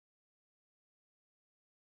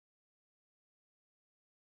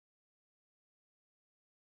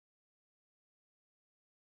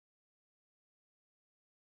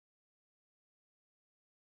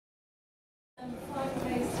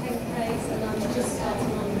5Ks, 10Ks, and I'm just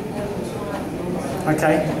starting on triathlons.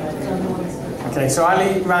 Okay. Okay, so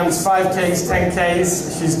Ali runs 5Ks,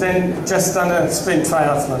 10Ks. She's then just done a sprint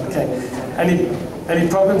triathlon. Okay. Any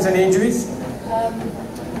problems, any injuries?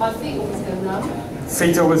 My feet always go numb.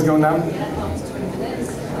 Feet always go numb? Yeah, after 20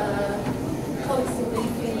 minutes. Constantly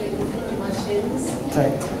feeling my shins. Okay.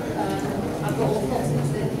 I've got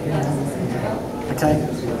orthotics in. Okay.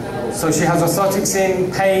 So she has orthotics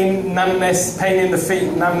in, pain, numbness, pain in the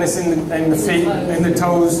feet, numbness in the feet, in the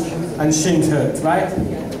toes, and shins hurt, right?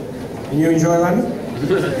 And you enjoy running? In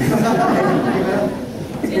the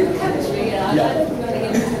country, yeah. Yeah. I don't know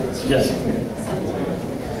any country. Yes.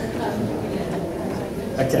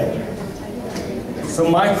 Okay. So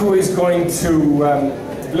Michael is going to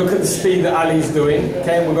look at the speed that Ali's doing.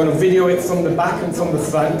 Okay, we're going to video it from the back and from the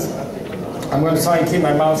front. I'm going to try and keep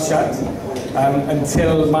my mouth shut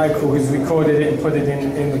until Michael has recorded it and put it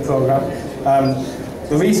in the program.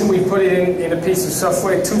 The reason we put it in a piece of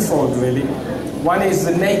software, twofold really. One is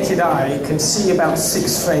the naked eye can see about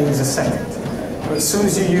 6 frames a second. But as soon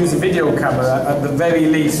as you use a video camera, at the very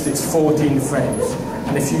least it's 14 frames.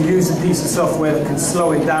 And if you use a piece of software that can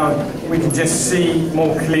slow it down, we can just see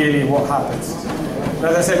more clearly what happens.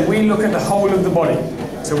 As I said, we look at the whole of the body.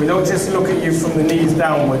 So we don't just look at you from the knees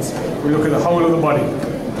downwards, we look at the whole of the body.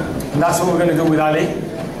 And that's what we're going to do with Ali.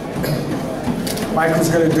 Michael's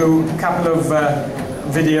going to do a couple of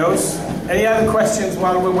videos. Any other questions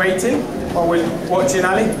while we're waiting? While we're watching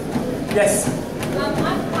Ali? Yes? I've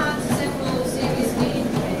had several serious knee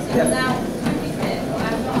injuries. I'm now pretty fit, but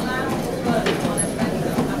I'm not allowed to work on a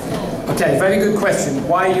treadmill at all. Okay, very good question.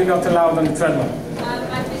 Why are you not allowed on the treadmill?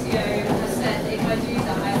 My physio has said if I do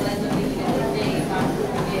that, I will end up needing a knee about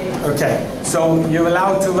 4 years. Okay, so you're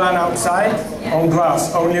allowed to run outside? Yeah. On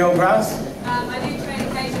grass? Only on grass? I do train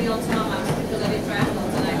occasionally on tarmac because I do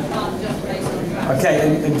triathlons and I can't just race on track. Okay,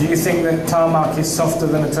 and do you think that tarmac is softer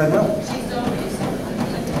than a treadmill? She's not really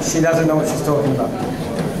something. She doesn't know what she's talking about.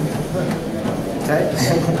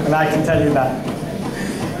 Okay, and I can tell you that.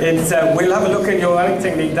 It's, we'll have a look at your running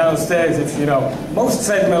technique downstairs if you know. Most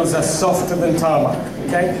treadmills are softer than tarmac,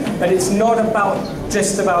 okay? But it's not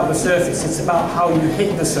just about the surface, it's about how you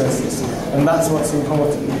hit the surface. And that's what's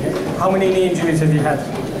important. Okay? How many knee injuries have you had?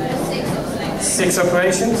 6 or 6. 6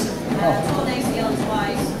 operations? Torn ACL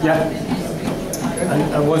twice. Yeah.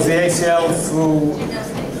 And was the ACL through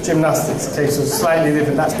gymnastics? Okay, so slightly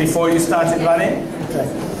different. That's before you started running? Okay.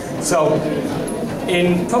 So,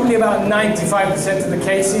 in probably about 95% of the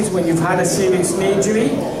cases when you've had a serious knee injury,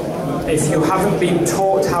 if you haven't been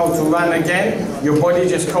taught how to run again, your body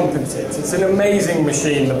just compensates. It's an amazing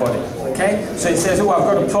machine, the body. Okay? So it says, oh, I've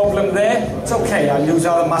got a problem there. It's okay, I'll use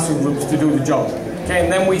other muscle groups to do the job. Okay?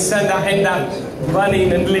 And then we end up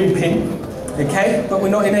running and limping. Okay? But we're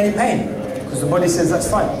not in any pain. Because the body says that's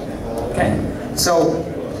fine. Okay? So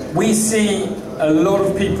we see a lot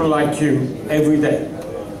of people like you every day.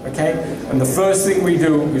 Okay? And the first thing we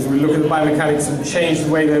do is we look at the biomechanics and change the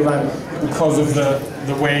way they run because of the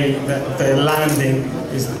way that they're landing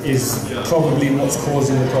is probably what's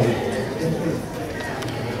causing the problem.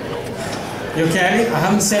 You okay, Annie? I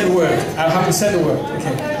haven't said a word.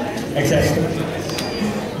 Okay. Okay.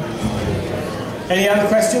 Any other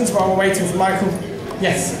questions while we're waiting for Michael?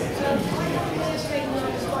 Yes?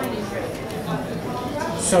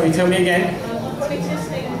 Sorry, tell me again.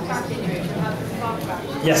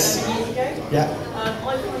 Yes. Yeah. I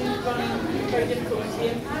find running very difficult with the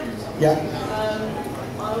impact. Yeah.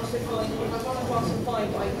 I also find if I run across and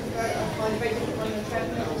find, I find it very difficult running on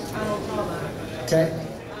treadmills and on tarmac. Okay.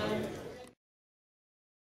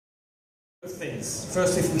 Things.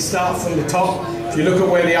 First, if we start from the top, if you look at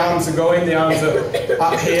where the arms are going, the arms are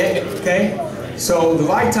up here, okay? So the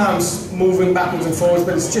right arm's moving backwards and forwards,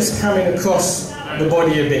 but it's just coming across the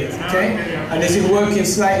body a bit, okay? And is it working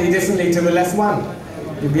slightly differently to the left one?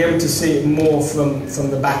 You'll be able to see it more from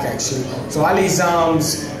the back actually. So Ali's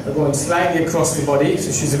arms are going slightly across the body,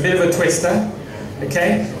 so she's a bit of a twister,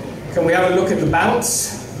 okay? Can we have a look at the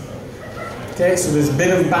bounce? Okay, so there's a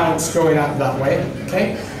bit of bounce going up that way,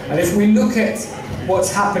 okay? And if we look at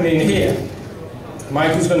what's happening here,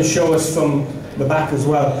 Michael's going to show us from the back as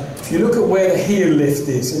well. If you look at where the heel lift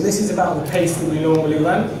is, and this is about the pace that we normally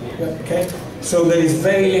run, okay? So there is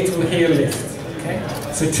very little heel lift. Okay?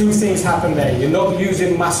 So 2 things happen there. You're not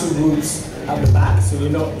using muscle groups at the back, so you're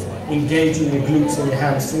not engaging your glutes and your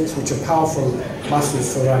hamstrings, which are powerful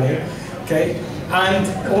muscles for running. Okay?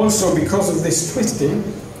 And also because of this twisting,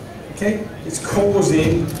 okay, it's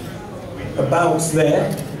causing a bounce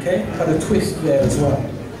there, okay, but a twist there as well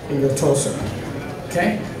in your torso.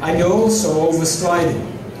 Okay? And you're also overstriding.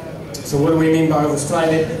 So what do we mean by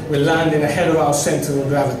overstriding? We're landing ahead of our center of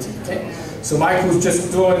gravity, okay? So Michael's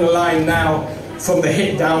just drawing a line now from the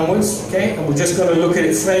hip downwards, okay? And we're just going to look at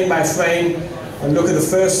it frame by frame and look at the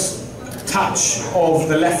first touch of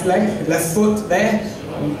the left leg, left foot there,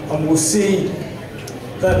 and we'll see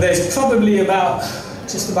that there's probably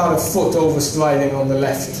just about a foot overstriding on the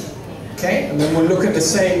left, okay? And then we'll look at the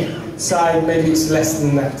same side, maybe it's less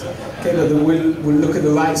than that, okay? But then we'll look at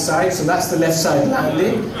the right side, so that's the left side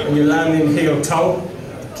landing, and you're landing heel toe,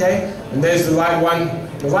 okay? And there's the right one.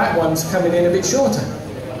 The right one's coming in a bit shorter,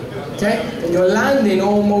 okay? And you're landing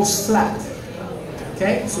almost flat,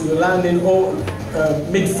 okay? So you're landing all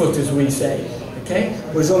mid-foot, as we say, okay?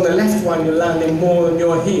 Whereas on the left one, you're landing more on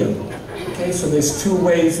your heel, okay? So there's two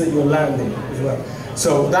ways that you're landing as well.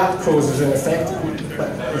 So that causes an effect, but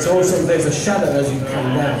it's also, there's a shadow as you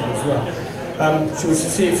come down as well. So we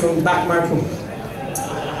see it from the back, Michael.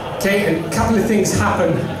 Okay, and a couple of things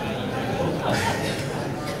happen.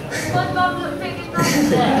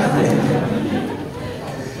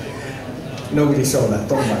 Nobody saw that,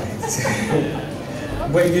 don't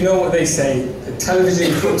worry. Well, you know what they say, the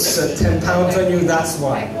television puts £10 on you, that's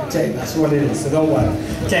why. Okay, that's what it is, so don't worry.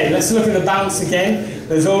 Okay, let's look at the bounce again.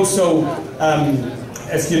 There's also,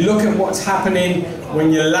 if you look at what's happening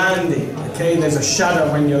when you're landing, okay, there's a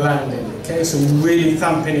shudder when you're landing, okay, so really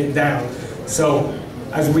thumping it down. So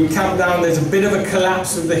as we come down, there's a bit of a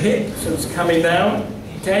collapse of the hip, so it's coming down,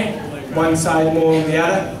 okay, one side more than the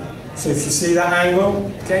other. So if you see that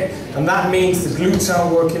angle, okay, and that means the glutes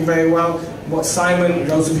aren't working very well. What Simon,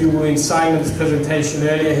 those of you who were in Simon's presentation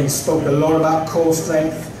earlier, he spoke a lot about core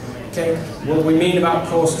strength. Okay, what we mean about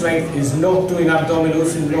core strength is not doing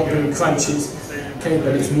abdominals and not doing crunches, okay,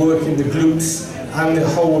 but it's working the glutes and the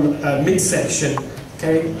whole midsection,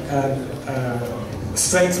 okay,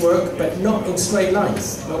 strength work, but not in straight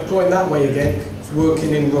lines, not going that way again. It's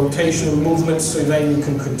working in rotational movements so then you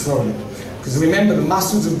can control it. Because remember, the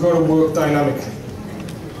muscles have got to work dynamically.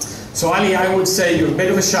 So Ali, I would say you're a bit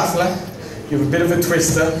of a shuffler, you're a bit of a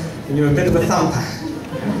twister, and you're a bit of a thumper.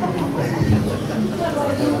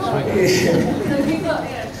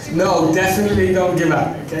 No, definitely don't give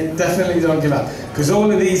up, okay? Definitely don't give up. Because all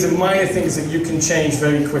of these are minor things that you can change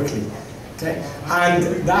very quickly, okay? And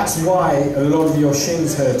that's why a lot of your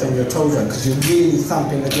shins hurt and your toes hurt, because you're really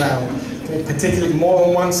thumping the ground, okay? Particularly more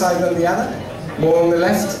on one side than the other, more on the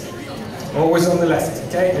left, always on the left,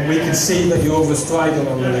 okay? And we can see that you're overstriding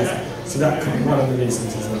on the left, so that could be one of the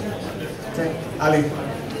reasons as well. Okay, Ali,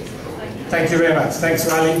 thank you very much. Thanks,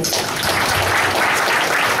 Ali.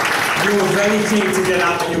 You were very keen to get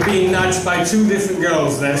up, and you're being nudged by two different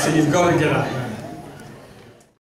girls there, so you've got to get up.